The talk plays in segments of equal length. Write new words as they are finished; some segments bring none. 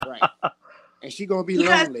right. And she's gonna be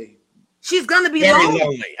lonely. She's gonna be very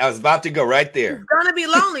lonely. I was about to go right there. She's gonna be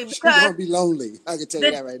lonely because she's gonna be lonely. I can tell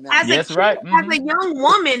you that right now. As a young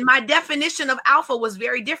woman, my definition of alpha was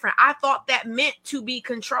very different. I thought that meant to be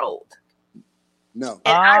controlled. No.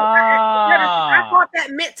 And I thought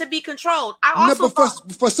that meant to be controlled. I also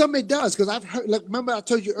thought, for some it does, because I've heard, like, remember I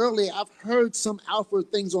told you earlier, I've heard some alpha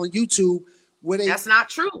things on YouTube where that's not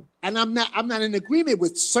true. And I'm not in agreement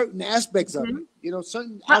with certain aspects of it. You know,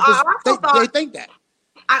 certain but alphas, they think that.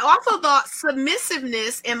 I also thought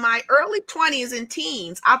submissiveness in my early 20s and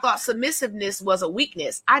teens, I thought submissiveness was a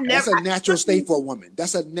weakness. That's a natural state for a woman.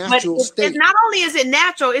 That's a natural state. It's not only is it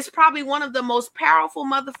natural, it's probably one of the most powerful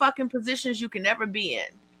motherfucking positions you can ever be in.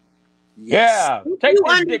 Yes. Yeah. Take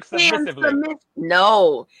this dick submissively.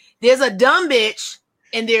 No. There's a dumb bitch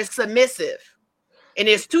and there's submissive. And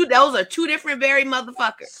those are two different very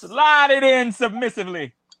motherfuckers. Slide it in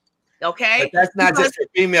submissively. Okay. But that's not just for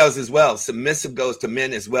females as well. Submissive goes to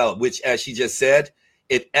men as well, which, as she just said,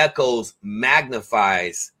 it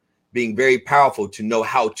magnifies being very powerful to know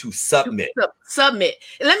how to submit. Submit.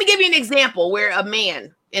 Let me give you an example where a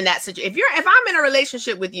man in that situation, if I'm in a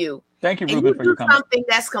relationship with you, thank you, Ruben, for your comment. Something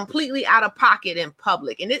that's completely out of pocket in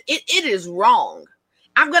public, and it is wrong.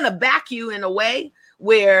 I'm gonna back you in a way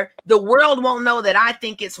where the world won't know that I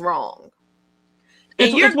think it's wrong.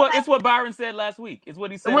 It's what Byron said last week. It's what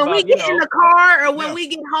he said. When we get in the car or when we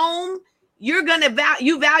get home, you're gonna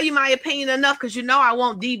value my opinion enough because you know I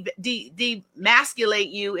won't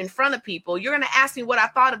demasculate you in front of people. You're gonna ask me what I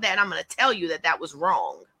thought of that, and I'm gonna tell you that was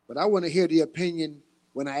wrong. But I want to hear the opinion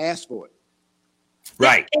when I ask for it.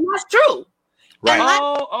 Right, and that's true. Right.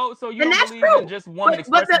 So you don't believe in just one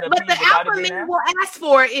expression of opinion. But the alpha man will ask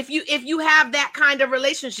for it if you have that kind of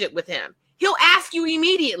relationship with him. He'll ask you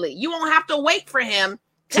immediately. You won't have to wait for him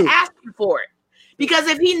to ask you for it. Because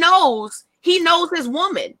if he knows his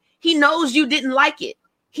woman. He knows you didn't like it.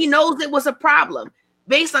 He knows it was a problem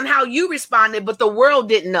based on how you responded, but the world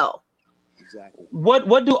didn't know. Exactly.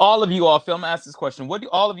 What do all of you all feel? I'm gonna ask this question. What do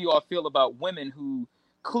all of you all feel about women who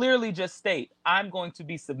clearly just state, I'm going to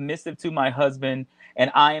be submissive to my husband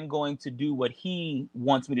and I am going to do what he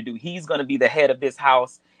wants me to do. He's going to be the head of this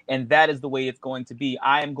house. And that is the way it's going to be.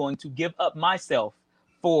 I am going to give up myself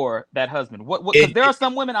for that husband. Because there are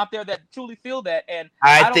some women out there that truly feel that, and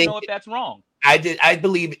I don't know if that's wrong. I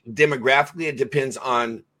believe demographically it depends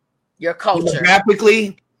on your culture.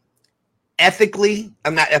 Demographically, ethnically,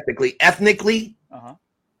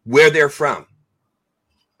 where they're from.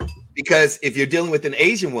 Because if you're dealing with an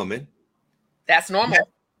Asian woman, that's normal.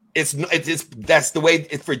 That's the way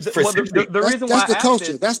it's for the reason why that's the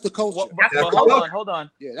culture. That's the culture. Hold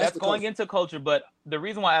on. Yeah, that's going into culture. But the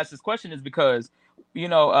reason why I asked this question is because,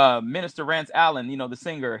 Minister Rance Allen, the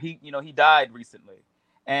singer, he died recently,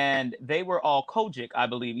 and they were all Kojic, I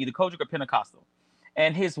believe, either Kojic or Pentecostal,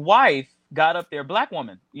 and his wife got up there, black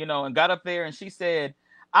woman, and got up there and she said,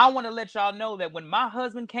 I want to let y'all know that when my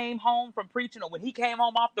husband came home from preaching or when he came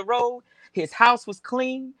home off the road, his house was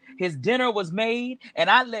clean, his dinner was made, and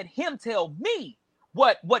I let him tell me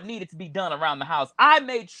what needed to be done around the house. I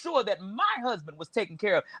made sure that my husband was taken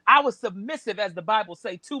care of. I was submissive, as the Bible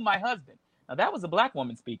say, to my husband. Now, that was a black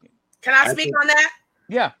woman speaking. Can I speak on that?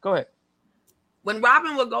 Yeah, go ahead. When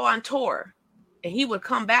Robin would go on tour and he would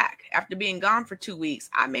come back after being gone for 2 weeks,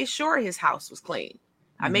 I made sure his house was clean.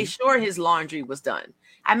 I made sure his laundry was done.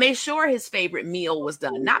 I made sure his favorite meal was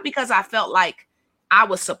done. Not because I felt like I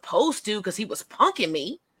was supposed to because he was punking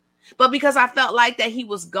me, but because I felt like that he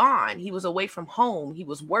was gone. He was away from home. He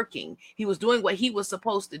was working. He was doing what he was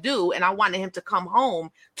supposed to do. And I wanted him to come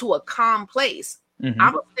home to a calm place.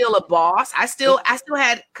 I'm still a boss. I still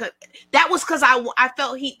had, that was because I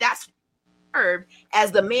felt that's served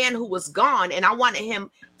as the man who was gone. And I wanted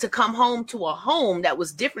him to come home to a home that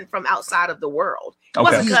was different from outside of the world.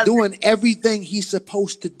 Okay. He's doing everything he's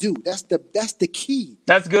supposed to do. That's the key.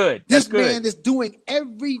 That's good. This man is doing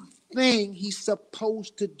everything he's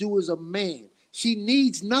supposed to do as a man. She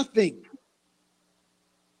needs nothing.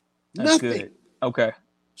 That's nothing. Good. Okay.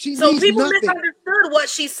 So people misunderstood what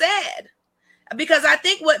she said. Because I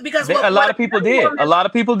think a lot of people did. A lot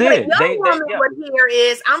of people did. What young woman would hear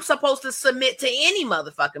is, I'm supposed to submit to any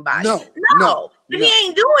motherfucking body. No. He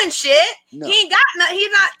ain't doing shit. No. He ain't got nothing. He's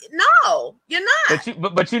not. No, you're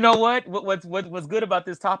not. But you know what? What's good about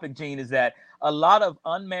this topic, Gene, is that a lot of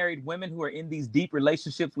unmarried women who are in these deep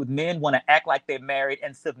relationships with men want to act like they're married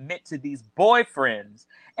and submit to these boyfriends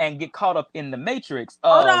and get caught up in the matrix.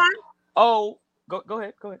 Hold on. Oh, go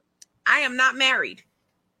ahead. I am not married.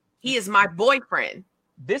 He is my boyfriend.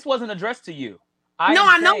 This wasn't addressed to you. I know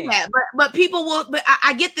that, but people will. But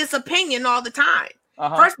I get this opinion all the time.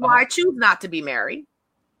 First of all, I choose not to be married.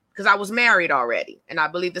 because I was married already. And I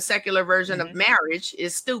believe the secular version of marriage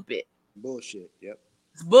is stupid. Bullshit. Yep.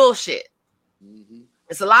 It's bullshit.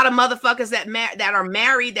 It's a lot of motherfuckers that are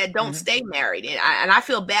married that don't stay married. And I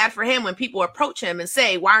feel bad for him when people approach him and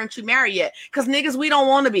say, why aren't you married yet? Because niggas, we don't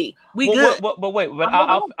want to be. Good. But wait,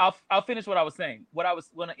 I'll finish what I was saying. What I was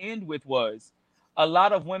going to end with was a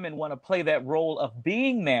lot of women want to play that role of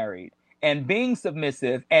being married and being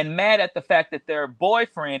submissive and mad at the fact that their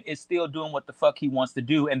boyfriend is still doing what the fuck he wants to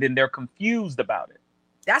do. And then they're confused about it.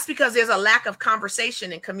 That's because there's a lack of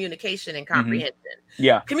conversation and communication and comprehension.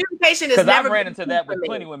 Yeah. Communication is never. Because I've ran into that with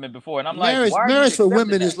plenty of women before. And I'm marriage for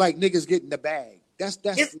women is like niggas getting the bag. That's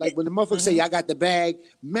like when the motherfuckers say, I got the bag.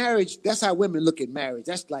 Marriage, that's how women look at marriage.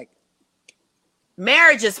 That's like.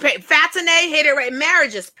 Marriage is, Fatinay hit it right.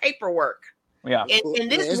 Marriage is paperwork. Yeah. In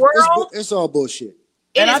this world. It's all bullshit.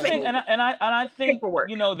 And I think,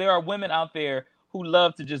 paperwork. You know, there are women out there who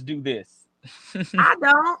love to just do this. I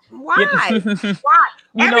don't. Why? Why?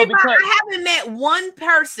 I haven't met one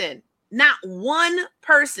person, not one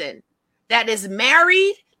person that is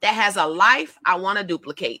married that has a life I want to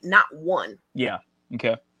duplicate. Not one. Yeah.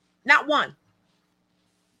 Okay. Not one.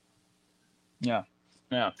 Yeah.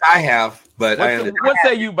 Yeah. I have, but what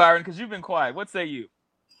say you, Byron? Because you've been quiet. What say you?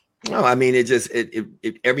 No, I mean,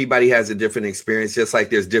 everybody has a different experience, just like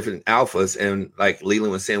there's different alphas. And like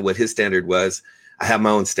Leland was saying, what his standard was, I have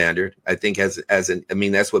my own standard. I think that's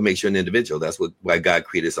what makes you an individual. That's why God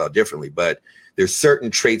created us all differently. But there's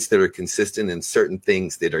certain traits that are consistent and certain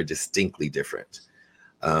things that are distinctly different.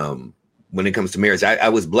 When it comes to marriage, I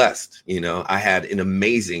was blessed. You know, I had an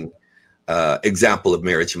amazing example of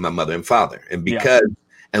marriage in my mother and father. And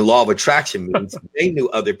and law of attraction means they knew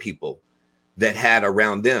other people that had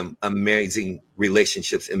around them amazing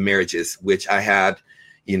relationships and marriages, which I had,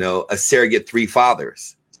 you know, a surrogate 3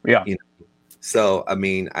 fathers. Yeah. You know? So, I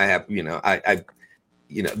mean, I have, I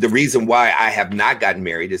the reason why I have not gotten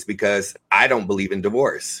married is because I don't believe in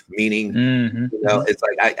divorce, meaning, it's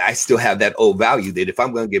like I still have that old value that if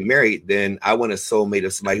I'm going to get married, then I want a soulmate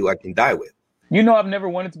of somebody who I can die with. You know, I've never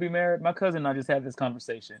wanted to be married. My cousin and I just had this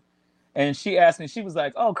conversation. And she asked me, she was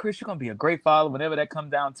like, oh, Chris, you're going to be a great father whenever that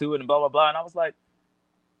comes down to it and blah, blah, blah. And I was like,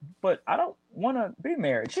 but I don't want to be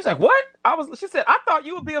married. She's like, what? She said, I thought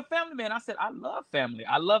you would be a family man. I said, I love family.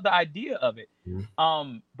 I love the idea of it.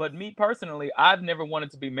 But me personally, I've never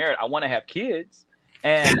wanted to be married. I want to have kids,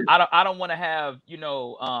 and I don't want to have,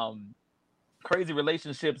 crazy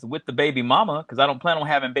relationships with the baby mama, because I don't plan on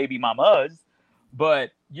having baby mamas.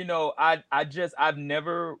 But, I've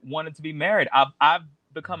never wanted to be married. I've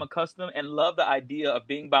become accustomed and love the idea of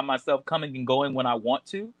being by myself, coming and going when I want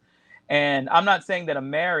to. And I'm not saying that a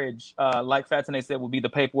marriage, like Fatinay said, will be the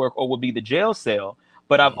paperwork or will be the jail cell.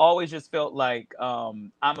 But I've always just felt like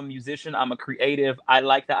I'm a musician. I'm a creative. I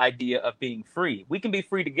like the idea of being free. We can be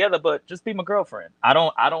free together, but just be my girlfriend.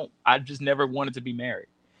 I just never wanted to be married.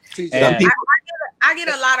 I get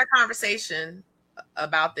a lot of conversation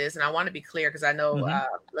about this, and I want to be clear because I know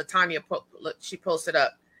LaTanya, she posted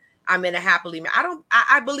up, I'm in a happily married.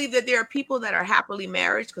 I believe that there are people that are happily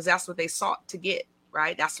married because that's what they sought to get.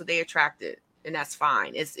 Right? That's what they attracted. And that's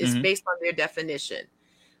fine. It's based on their definition.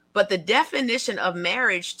 But the definition of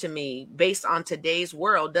marriage to me, based on today's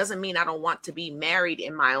world, doesn't mean I don't want to be married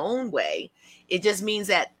in my own way. It just means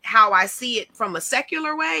that how I see it from a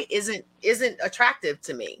secular way isn't attractive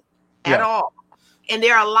to me at all. And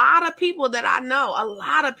there are a lot of people that I know, a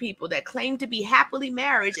lot of people that claim to be happily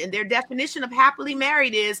married, and their definition of happily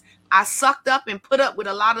married is I sucked up and put up with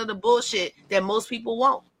a lot of the bullshit that most people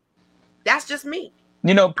won't. That's just me.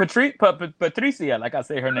 You know, Patricia, like I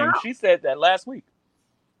say her name, she said that last week.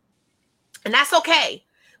 And that's okay.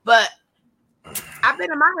 But I've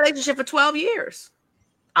been in my relationship for 12 years.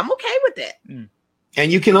 I'm okay with that.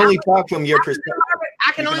 And you can only talk from your perspective.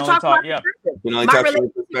 I can only talk from my perspective. You can only talk from your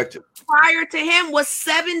perspective. Prior to him was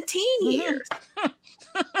 17 years.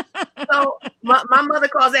 So my mother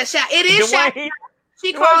calls that Shaq. It is Shaq.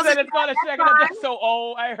 She calls it. That's so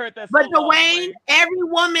old. I heard that. But Dwayne, every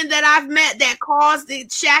woman that I've met that caused it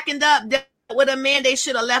shacking up with a man, they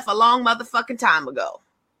should have left a long motherfucking time ago.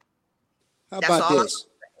 How about this?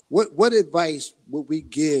 What advice would we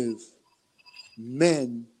give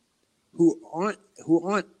men who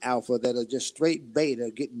aren't alpha, that are just straight beta,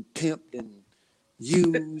 getting pimped and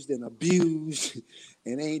used and abused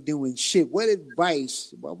and ain't doing shit? What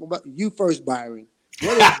advice? You first, Byron.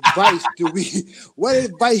 What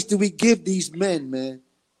advice do we give these men, man?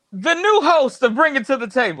 The new host to bring it to the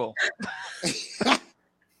table. That's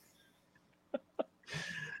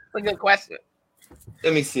a good question.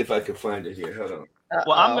 Let me see if I can find it here. Hold on.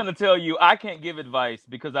 Well, I'm going to tell you, I can't give advice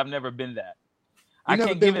because I've never been that. I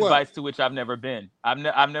can't give advice to which I've never been.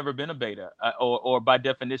 I've never been a beta, or by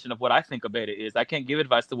definition of what I think a beta is. I can't give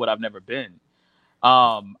advice to what I've never been.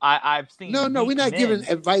 I've seen. No, we're not giving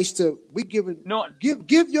advice to. We giving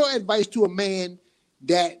give your advice to a man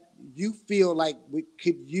that you feel like we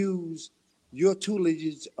could use your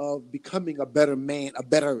tutelage of becoming a better man, a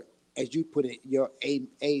better, as you put it, your a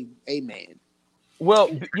man. Well,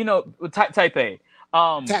 type A.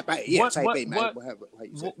 Type A, man.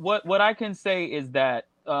 What I can say is that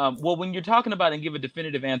when you're talking about and give a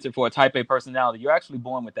definitive answer for a type A personality, you're actually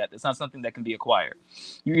born with that. It's not something that can be acquired.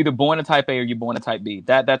 You're either born a type A or you're born a type B.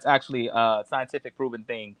 That's actually a scientific proven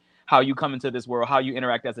thing. How you come into this world, how you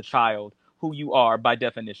interact as a child, who you are by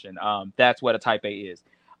definition. That's what a type A is.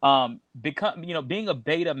 Being a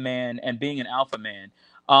beta man and being an alpha man.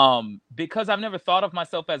 Because I've never thought of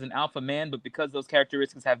myself as an alpha man, but because those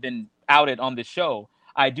characteristics have been outed on this show,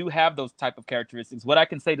 I do have those type of characteristics. What I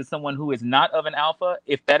can say to someone who is not of an alpha,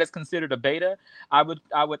 if that is considered a beta, I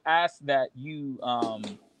would ask that you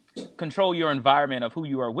control your environment of who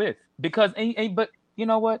you are with. But you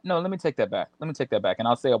know what? No, let me take that back. And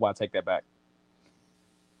I'll say why I take that back.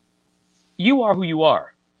 You are who you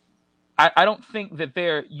are. I don't think that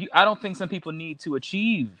I don't think some people need to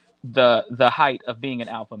achieve the height of being an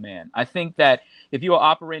alpha man. I think that if you are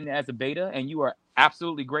operating as a beta and you are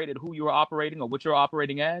absolutely great at who you are operating or what you're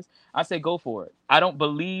operating as, I say go for it. I don't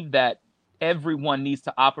believe that everyone needs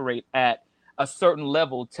to operate at a certain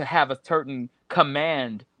level to have a certain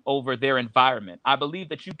command over their environment. I believe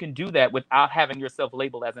that you can do that without having yourself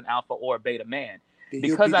labeled as an alpha or a beta man.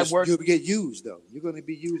 Because you'll get used though. You're going to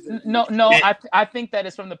be used. No. I think that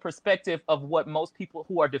is from the perspective of what most people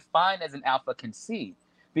who are defined as an alpha can see.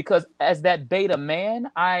 Because as that beta man,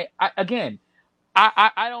 I don't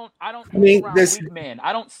weak men.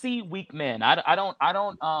 I don't see weak men. I don't. I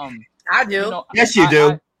do. Yes, you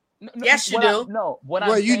do. Yes, you do. What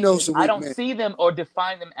I'm saying is I don't see them or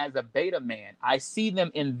define them as a beta man. I see them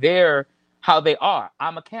in how they are.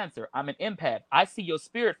 I'm a Cancer. I'm an empath. I see your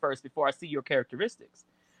spirit first before I see your characteristics.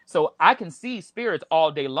 So I can see spirits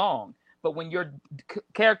all day long. But when you're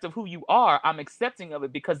character of who you are, I'm accepting of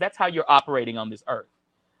it because that's how you're operating on this earth.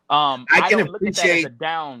 I don't look at that as a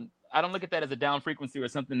down. I don't look at that as a down frequency or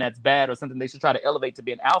something that's bad or something they should try to elevate to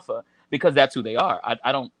be an alpha because that's who they are.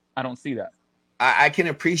 I don't see that. I can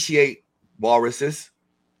appreciate walruses.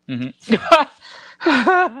 Mm-hmm.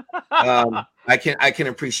 I can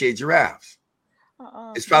appreciate giraffes.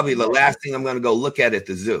 It's probably the last thing I'm going to go look at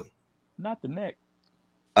the zoo. Not the neck.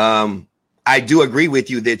 I do agree with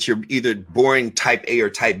you that you're either boring type A or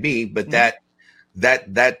type B, but that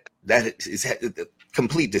is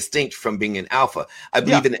complete distinct from being an alpha. I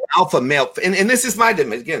believe in an alpha male, and this is my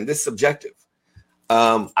again, this is subjective.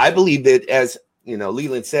 I believe that, as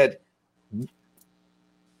Leland said,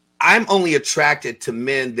 I'm only attracted to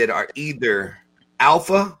men that are either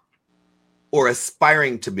alpha or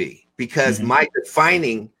aspiring to be, because my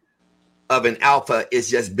defining of an alpha is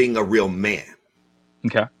just being a real man.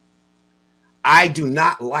 Okay. I do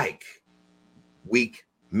not like weak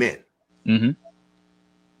men. Mm-hmm.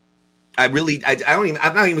 I'm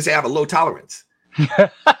not even say I have a low tolerance. I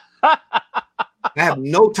have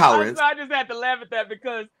no tolerance. I just had to laugh at that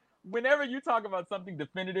because whenever you talk about something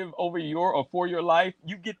definitive over your or for your life,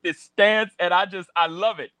 you get this stance, and I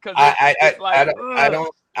love it because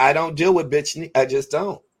I don't deal with bitch. I just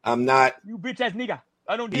don't. I'm not. You bitch ass nigga.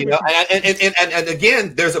 I don't deal with you. And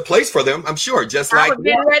again, there's a place for them. I'm sure. Just like I was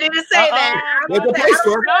getting ready to say that. There's a place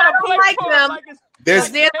for them. I don't like them. There's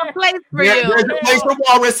a place for you. There's a place for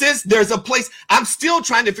walruses. There's a place. I'm still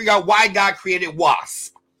trying to figure out why God created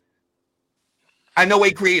wasps. I know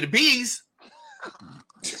he created bees.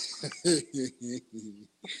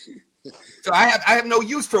 So I have no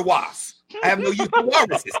use for wasps. I have no use for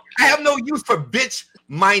walruses. I have no use for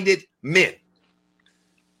bitch-minded men.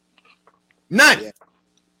 None. Yeah,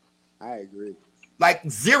 I agree. Like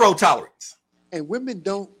zero tolerance. And women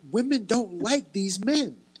don't like these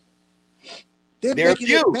men. They're making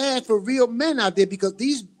it bad for real men out there because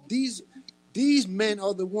these men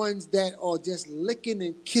are the ones that are just licking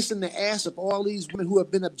and kissing the ass of all these women who have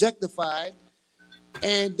been objectified,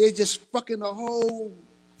 and they're just fucking the whole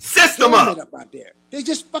system up out there. They're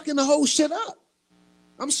just fucking the whole shit up.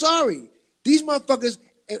 I'm sorry. These motherfuckers,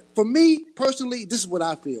 for me personally, this is what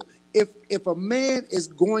I feel. If a man is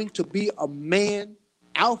going to be a man,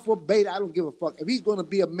 alpha, beta, I don't give a fuck. If he's going to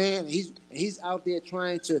be a man and he's out there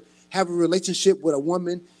trying to have a relationship with a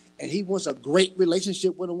woman and he wants a great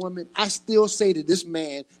relationship with a woman, I still say to this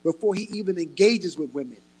man, before he even engages with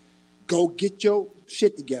women, go get your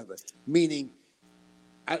shit together. Meaning,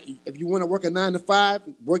 If you want to work a 9 to 5,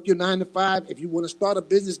 work your 9 to 5. If you want to start a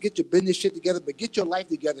business, get your business shit together, but get your life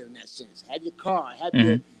together in that sense. Have your car,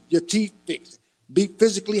 have your teeth fixed, be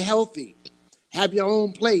physically healthy, have your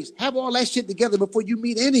own place, have all that shit together before you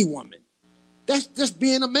meet any woman. That's just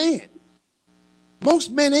being a man.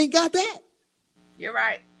 Most men ain't got that. You're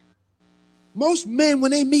right. Most men,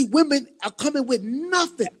 when they meet women, are coming with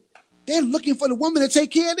nothing. They're looking for the woman to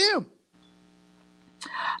take care of them.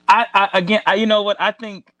 You know what? I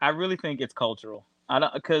really think it's cultural. I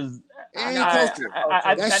don't, because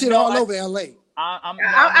that shit all over LA. I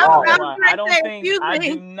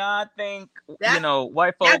do not think you know,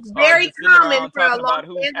 white folks. That's very common for a Los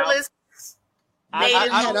Angeles.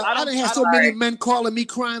 I done had so many men calling me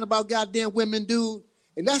crying about goddamn women, dude.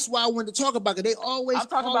 And that's why I wanted to talk about it. They always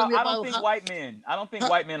calling me about. I don't think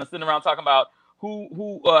white men are sitting around talking about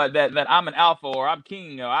that I'm an alpha or I'm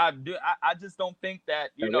king. Or I just don't think that,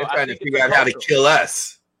 you know. They're trying to figure out how to kill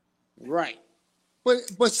us. Right.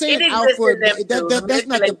 But saying alpha,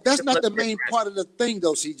 that's not the main part of the thing,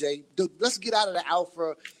 though, CJ. Let's get out of the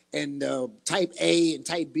alpha and type A and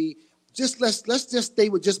type B. Let's just stay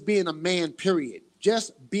with just being a man, period.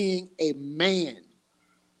 Just being a man.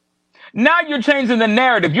 Now you're changing the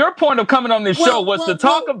narrative. Your point of coming on this show was to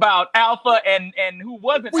talk about alpha and who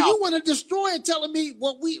wasn't alpha. You want to destroy it, telling me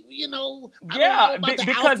what we, you know. Yeah,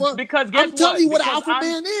 because I'm telling you what an alpha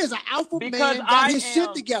man is. An alpha man got his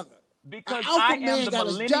shit together. Because an alpha man got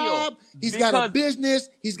his job. He's got a business.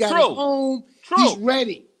 He's got his home. He's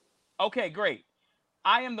ready. Okay, great.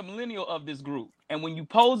 I am the millennial of this group. And when you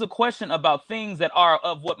pose a question about things that are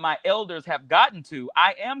of what my elders have gotten to,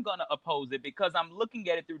 I am going to oppose it because I'm looking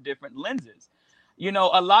at it through different lenses. You know,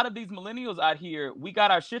 a lot of these millennials out here, we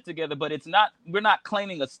got our shit together, but we're not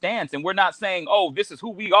claiming a stance, and we're not saying, oh, this is who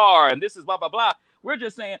we are and this is blah, blah, blah. We're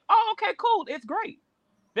just saying, oh, okay, cool. It's great.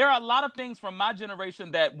 There are a lot of things from my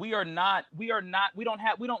generation that we don't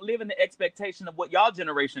live in the expectation of what y'all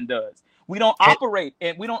generation does. We don't operate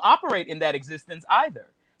in that existence either.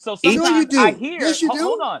 So sometimes I hear,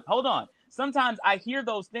 hold on. Sometimes I hear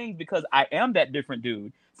those things because I am that different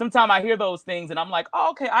dude. Sometimes I hear those things and I'm like, oh,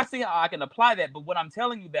 okay, I see how I can apply that. But what I'm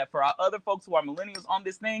telling you that for our other folks who are millennials on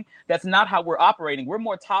this thing, that's not how we're operating. We're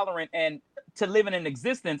more tolerant and to live in an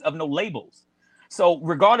existence of no labels. So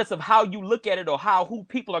regardless of how you look at it or who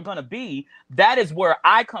people are going to be, that is where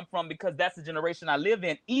I come from because that's the generation I live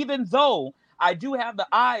in. Even though I do have the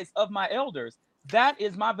eyes of my elders, that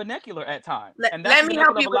is my vernacular at times. Let me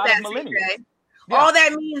help you with that, CJ. Yeah. All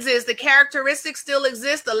that means is the characteristics still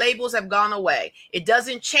exist. The labels have gone away. It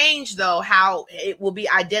doesn't change, though, how it will be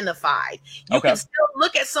identified. You can still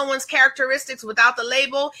look at someone's characteristics without the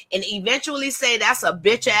label and eventually say that's a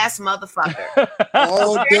bitch-ass motherfucker.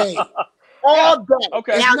 All day. All day.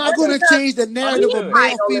 Okay. It's not going to change the narrative of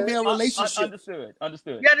male-female relationship.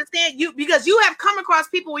 Understood. You understand? Because you have come across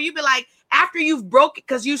people where you be like, after you've broken,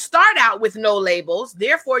 because you start out with no labels,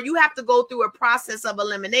 therefore you have to go through a process of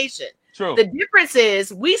elimination. True. The difference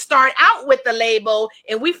is we start out with the label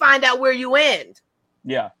and we find out where you end.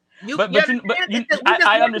 Yeah.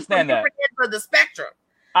 I understand that. For the spectrum.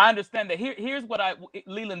 I understand that. Here's what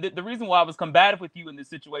Leland, the reason why I was combative with you in this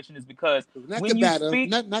situation is because not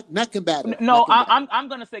combative. No, I'm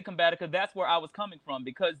going to say combative because that's where I was coming from,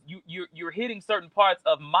 because you're hitting certain parts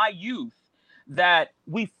of my youth that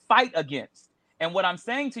we fight against. And what I'm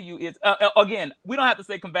saying to you is, again, we don't have to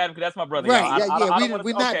say combative because that's my brother. Right?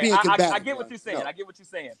 We're not being combative. I get what you're saying. No. I get what you're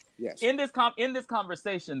saying. Yes. In this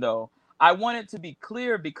conversation, though, I want it to be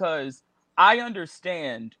clear because I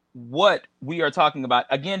understand what we are talking about.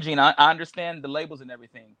 Again, Gene, I understand the labels and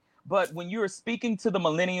everything. But when you're speaking to the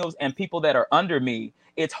millennials and people that are under me,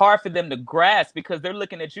 it's hard for them to grasp because they're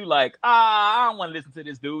looking at you like, I don't want to listen to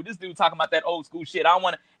this dude. This dude talking about that old school shit.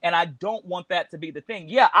 And I don't want that to be the thing.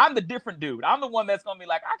 Yeah, I'm the different dude. I'm the one that's going to be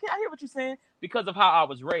like, I hear what you're saying because of how I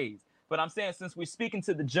was raised. But I'm saying since we're speaking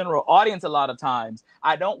to the general audience a lot of times,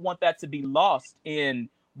 I don't want that to be lost in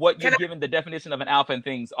what you're giving the definition of an alpha and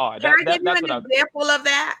things are. Can I give you an example of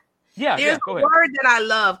that? Yeah, There's go a ahead. word that I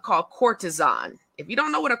love called courtesan. If you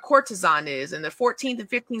don't know what a courtesan is, in the 14th and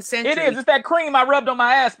 15th century. It is. It's that cream I rubbed on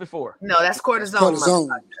my ass before. No, that's cortisone.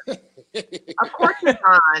 A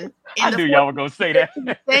courtesan in the y'all were going to say that.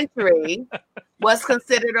 15th century was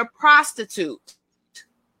considered a prostitute.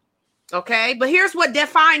 Okay? But here's what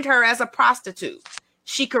defined her as a prostitute.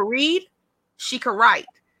 She could read. She could write.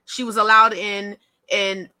 She was allowed in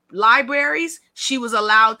libraries. She was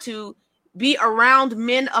allowed to be around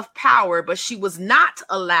men of power, but she was not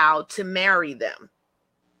allowed to marry them.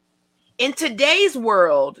 In today's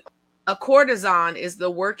world, a courtesan is the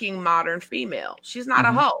working modern female. She's not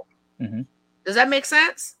a hoe. Mm-hmm. Does that make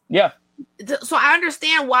sense? Yeah. So I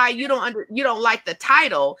understand why you don't like the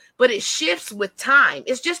title, but it shifts with time.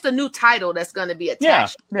 It's just a new title that's going to be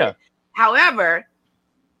attached. Yeah. However,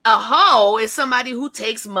 a hoe is somebody who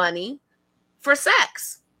takes money for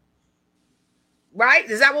sex. Right?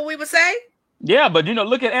 Is that what we would say? Yeah, but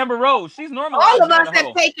look at Amber Rose. She's normalized. All of us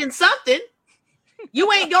have taken something.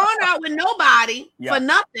 You ain't going out with nobody for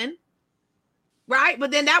nothing. Right?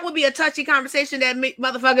 But then that would be a touchy conversation that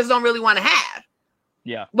motherfuckers don't really want to have.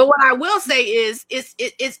 Yeah. But what I will say is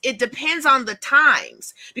it depends on the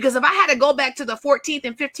times. Because if I had to go back to the 14th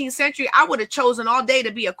and 15th century, I would have chosen all day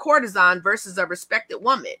to be a courtesan versus a respected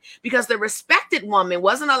woman. Because the respected woman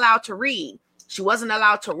wasn't allowed to read. She wasn't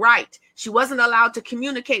allowed to write. She wasn't allowed to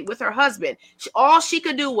communicate with her husband. All she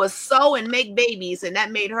could do was sew and make babies, and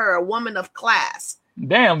that made her a woman of class.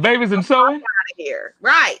 Damn, babies and sewing? Out of here.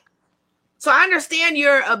 Right. So I understand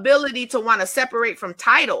your ability to want to separate from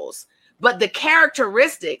titles, but the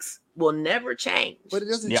characteristics will never change. But it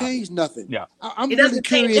doesn't change nothing. Yeah. I'm really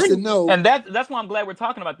curious to know. And that's why I'm glad we're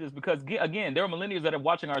talking about this, because again, there are millennials that are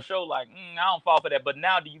watching our show like, I don't fall for that. But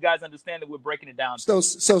now, do you guys understand that we're breaking it down? So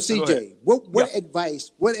CJ, what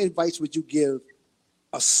advice would you give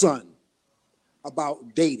a son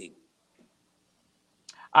about dating?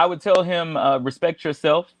 I would tell him, respect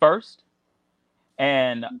yourself first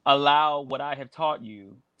and allow what I have taught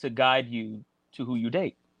you to guide you to who you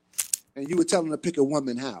date. And you would tell him to pick a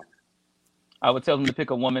woman how? I would tell him to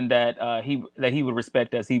pick a woman that he would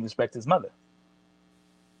respect as he respects his mother.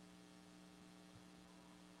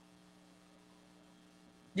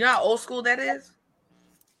 You know how old school that is?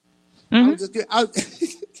 Mm-hmm.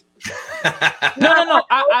 No.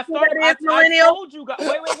 I told you guys.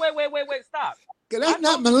 Wait. Stop. That's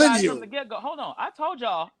not millennial. Hold on. I told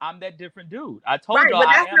y'all I'm that different dude. I told y'all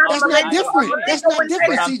that's not different. That's not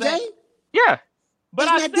different, CJ. Yeah. But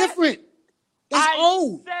that's not different. That's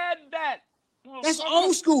old. I said that. That's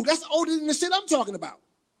old school. That's older than the shit I'm talking about.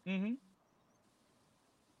 Mm-hmm.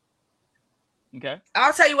 Okay.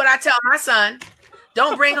 I'll tell you what I tell my son.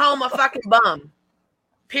 Don't bring home a fucking bum.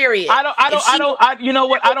 Period. You know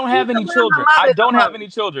what? I don't have any children. I don't have any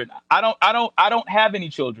children. I don't have any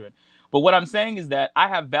children. But what I'm saying is that I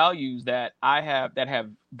have values that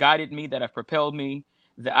have guided me, that have propelled me,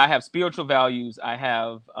 that I have spiritual values. I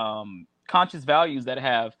have conscious values that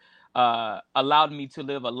have allowed me to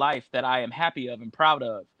live a life that I am happy of and proud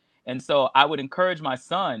of. And so I would encourage my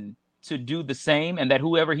son to do the same, and that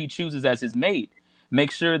whoever he chooses as his mate,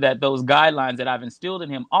 make sure that those guidelines that I've instilled in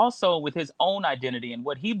him, also with his own identity and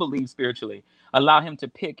what he believes spiritually, allow him to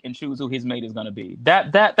pick and choose who his mate is going to be.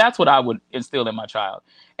 That's what I would instill in my child.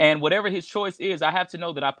 And whatever his choice is, I have to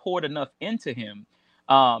know that I poured enough into him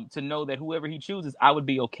to know that whoever he chooses, I would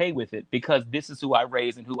be okay with it, because this is who I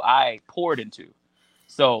raised and who I poured into.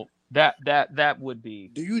 So that would be.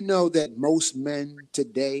 Do you know that most men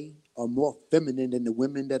today are more feminine than the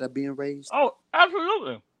women that are being raised? Oh,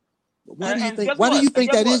 absolutely. Why do you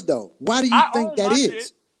think that is, though? Why do you think that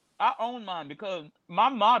is? I own mine because my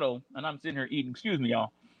motto, and I'm sitting here eating, excuse me,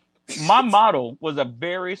 y'all. My motto was a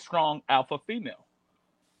very strong alpha female.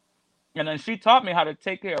 And then she taught me how to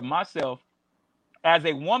take care of myself as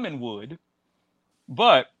a woman would,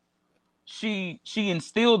 but she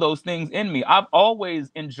instilled those things in me. I've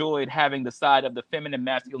always enjoyed having the side of the feminine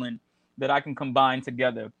masculine that I can combine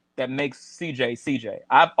together that makes CJ.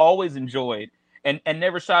 I've always enjoyed and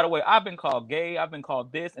never shied away. I've been called gay, I've been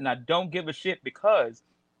called this, and I don't give a shit, because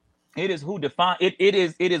it is who define it.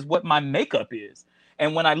 It is what my makeup is.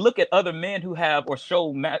 And when I look at other men who have or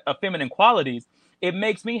show feminine qualities, it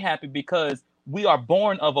makes me happy, because we are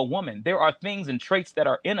born of a woman. There are things and traits that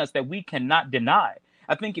are in us that we cannot deny.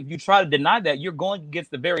 I think if you try to deny that, you're going against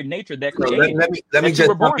the very nature that created. Let me just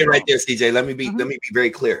jump in right there, CJ. Let me be very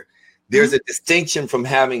clear. There's a distinction from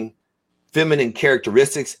having feminine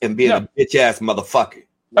characteristics and being a bitch ass motherfucker.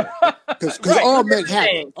 Because all men have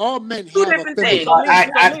it. All men have a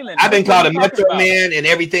feminine. I've been called a metro man and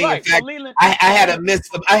everything. Right. In fact, I had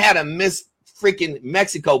a miss freaking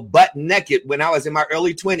Mexico butt naked when I was in my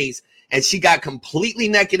early 20s, and she got completely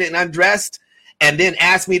naked and undressed, and then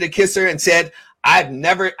asked me to kiss her and said, I've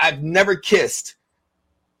never kissed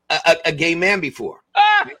a gay man before.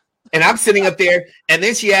 And I'm sitting up there, and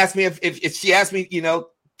then she asked me if she asked me,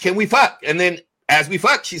 can we fuck? And then as we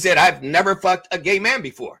fucked, she said, I've never fucked a gay man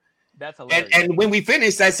before. That's hilarious. And when we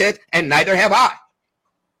finished, I said, and neither have I.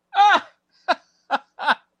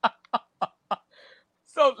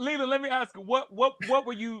 So, Leland, let me ask you, what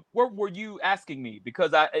were you asking me?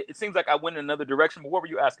 Because it seems like I went in another direction, but what were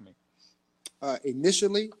you asking me?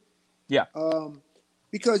 Initially? Yeah.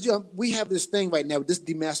 Because we have this thing right now, this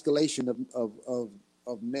demasculation of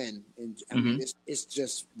of men. And I mean, it's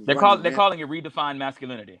just they're calling it redefined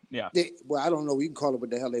masculinity. Yeah. Well, I don't know. You can call it what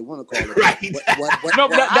the hell they want to call it. Right.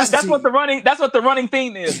 That's what the running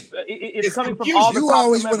theme is. It's coming from all the. You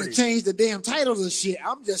always want to change the damn titles and shit.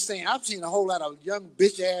 I'm just saying. I've seen a whole lot of young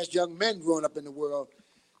bitch ass young men growing up in the world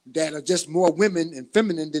that are just more women and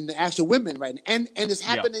feminine than the actual women right now. And it's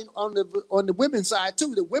happening on the women's side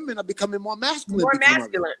too. The women are becoming more masculine. More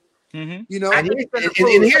masculine. You know. And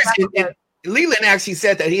Leland actually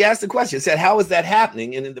said that. He asked the question, said, how is that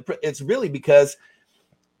happening? And it's really because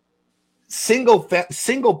single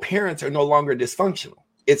parents are no longer dysfunctional.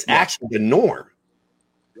 It's actually the norm.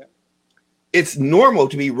 Yeah. It's normal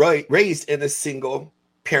to be raised in a single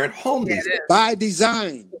parent home. By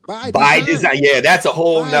design. By design. Yeah, that's a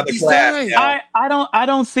whole nother class. Yeah. I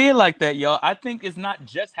don't see it like that, y'all. I think it's not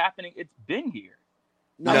just happening, it's been here.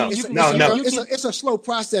 No. It's a slow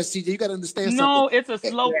process, CJ. You got to understand something. No, it's a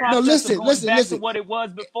slow process. No, listen. To what it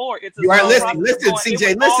was before. It's a you are listening. Listen,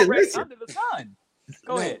 CJ. Listen. Under the sun.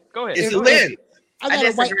 Go ahead. It's Lynn.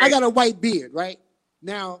 I got a white beard, right?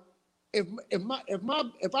 Now,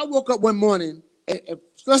 if I woke up one morning,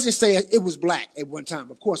 let's just say it was black at one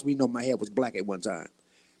time. Of course, we know my hair was black at one time.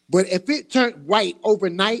 But if it turned white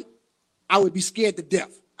overnight, I would be scared to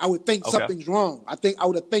death. I would think something's wrong. I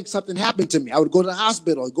would think something happened to me. I would go to the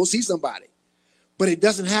hospital and go see somebody. But it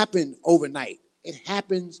doesn't happen overnight. It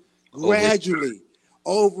happens gradually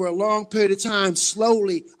over a long period of time,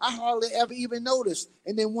 slowly. I hardly ever even noticed.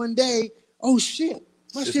 And then one day, oh shit,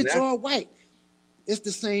 my shit's all white. It's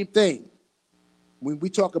the same thing. When we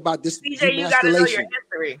talk about this, CJ, you gotta know your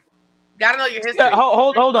history. Gotta know your history. Yeah,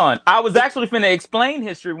 hold on. I was actually finna explain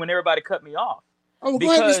history when everybody cut me off. Oh,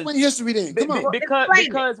 go ahead and explain history then. Come on.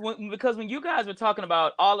 Because when you guys were talking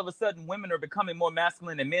about all of a sudden women are becoming more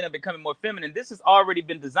masculine and men are becoming more feminine, this has already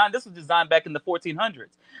been designed. This was designed back in the 1400s.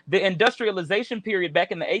 The industrialization period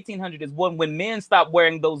back in the 1800s is when men stopped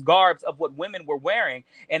wearing those garbs of what women were wearing.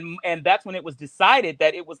 And that's when it was decided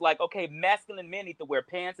that it was like, okay, masculine men need to wear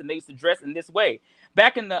pants and they used to dress in this way.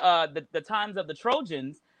 Back in the times of the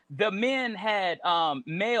Trojans, the men had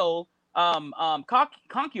male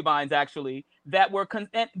concubines actually that were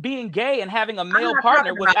being gay and having a male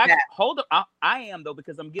partner was actually hold up. I am though,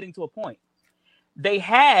 because I'm getting to a point. They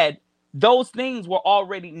had those things were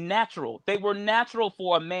already natural. They were natural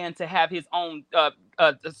for a man to have his own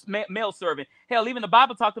male servant. Hell, even the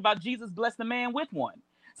Bible talked about Jesus blessed the man with one.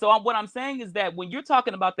 So what I'm saying is that when you're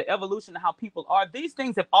talking about the evolution of how people are, these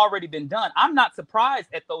things have already been done. I'm not surprised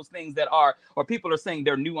at those things that are, or people are saying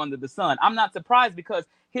they're new under the sun. I'm not surprised because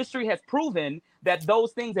history has proven that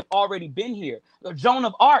those things have already been here. Joan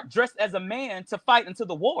of Arc dressed as a man to fight into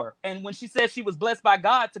the war. And when she said she was blessed by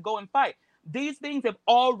God to go and fight, these things have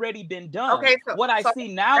already been done. Okay, what I see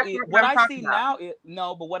now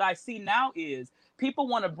is people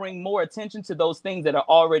want to bring more attention to those things that are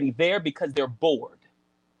already there because they're bored.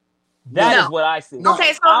 That is what I see.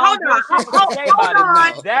 Okay, so hold on.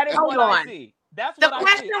 That is what I see. That's what I see. The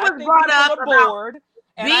question was brought up about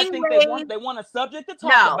and I think they want a subject to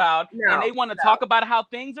talk about, and they want to talk about how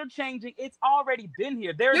things are changing. It's already been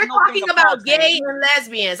here. You're talking about gay and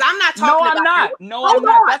lesbians. I'm not talking about. No, I'm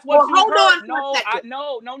not. That's what you heard. No.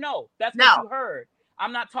 That's what you heard.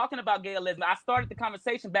 I'm not talking about gay or lesbian. I started the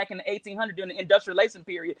conversation back in the 1800s during the industrialization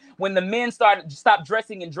period when the men stopped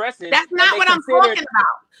dressing in dresses. That's not what I'm talking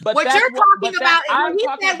about. What you're talking about is when he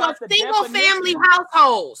said was single family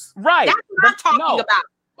households. Right. That's what I'm talking about.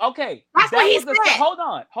 Okay. That's what he said. Hold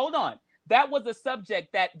on. That was a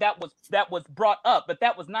subject that was brought up, but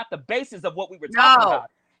that was not the basis of what we were talking about.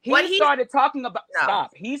 He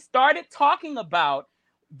started talking about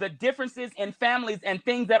the differences in families and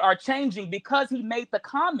things that are changing because he made the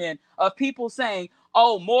comment of people saying,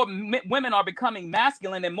 oh, more women are becoming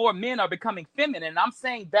masculine and more men are becoming feminine. And I'm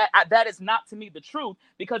saying that is not to me the truth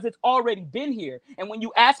because it's already been here. And when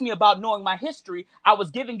you asked me about knowing my history, I was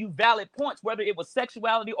giving you valid points, whether it was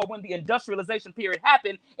sexuality or when the industrialization period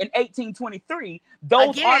happened in 1823.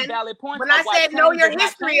 Those are valid points. When I said know your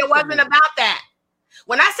history, it wasn't about that.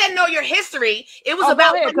 When I said know your history, it was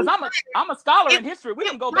about because I'm a scholar in history. We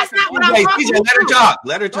can go back. That's not what I'm talking about.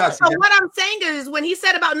 Let her talk. So what I'm saying is when he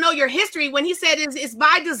said about know your history, when he said it's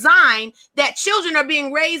by design that children are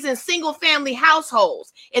being raised in single family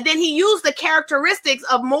households. And then he used the characteristics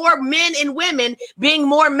of more men and women being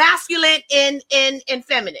more masculine and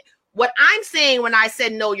feminine. What I'm saying when I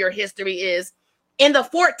said know your history is in the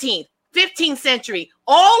 14th, 15th century,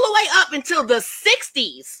 all the way up until the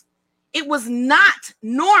 60s, it was not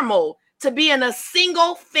normal to be in a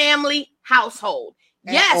single family household.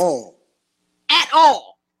 At all.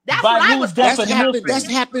 That's what I was.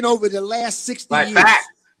 That's happened over the last 60 years.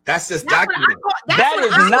 That's just documented.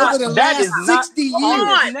 That is not 60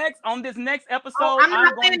 years. On this next episode,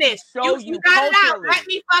 I'm going to show you got it out. Let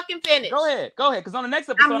me fucking finish. Go ahead. Because on the next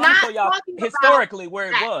episode, I'm going to show y'all historically where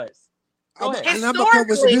it was. Go ahead. And I'm going to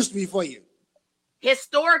cover some history for you.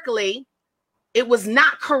 Historically, it was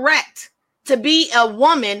not correct to be a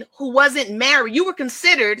woman who wasn't married. You were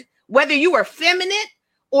considered, whether you were feminine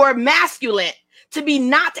or masculine, to be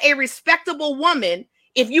not a respectable woman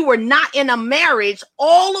if you were not in a marriage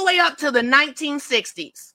all the way up to the 1960s.